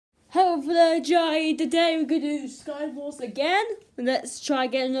Emerald Jedi. Today we're going to do Sky Wars again. And let's try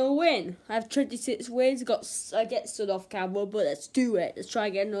getting a win. I have 26 wins. I get stood off camera, but let's do it. Let's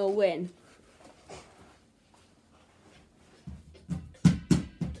try getting a win.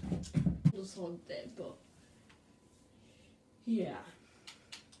 Just hold it, but yeah.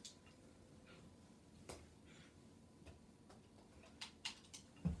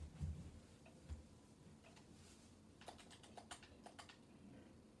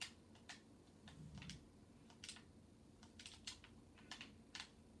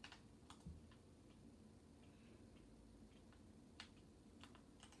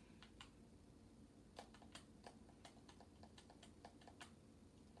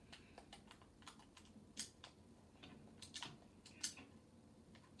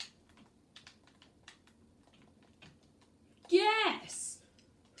 Yes!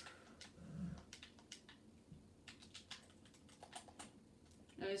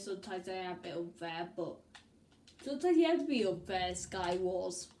 I know sometimes I am a bit unfair, but sometimes you have to be unfair, Sky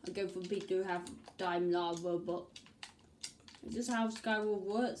Wars. I go for people who have diamond armor, but it's just how Sky Wars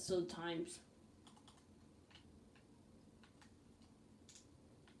works sometimes.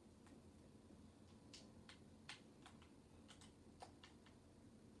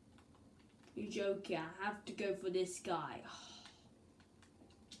 You're joking, I have to go for this guy.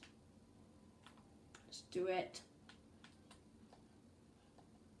 Let's do it.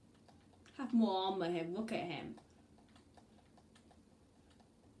 Have more armor him, look at him.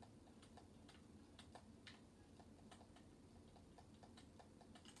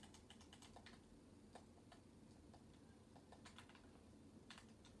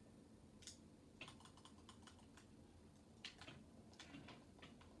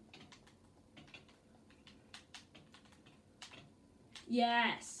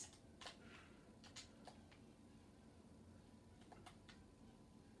 Yes.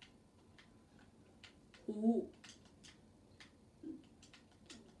 Ooh.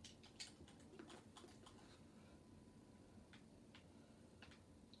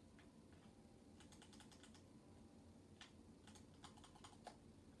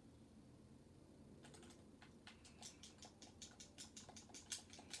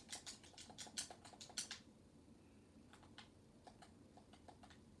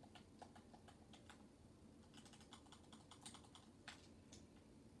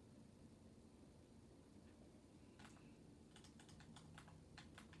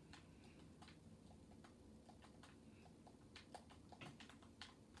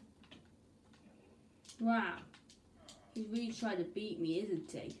 Wow, he's really trying to beat me,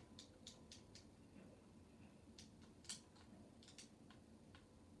 isn't he?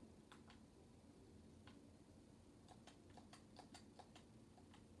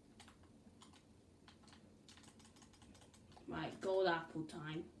 Right, gold apple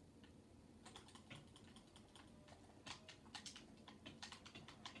time.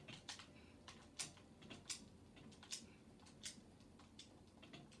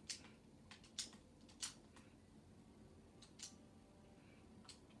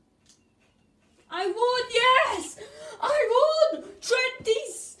 I won, yes! I won!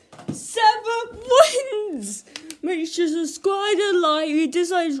 27 wins! Make sure to subscribe and like. If you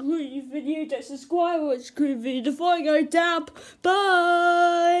dislike this video, don't subscribe, watch the video. The following go down.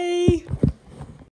 Bye!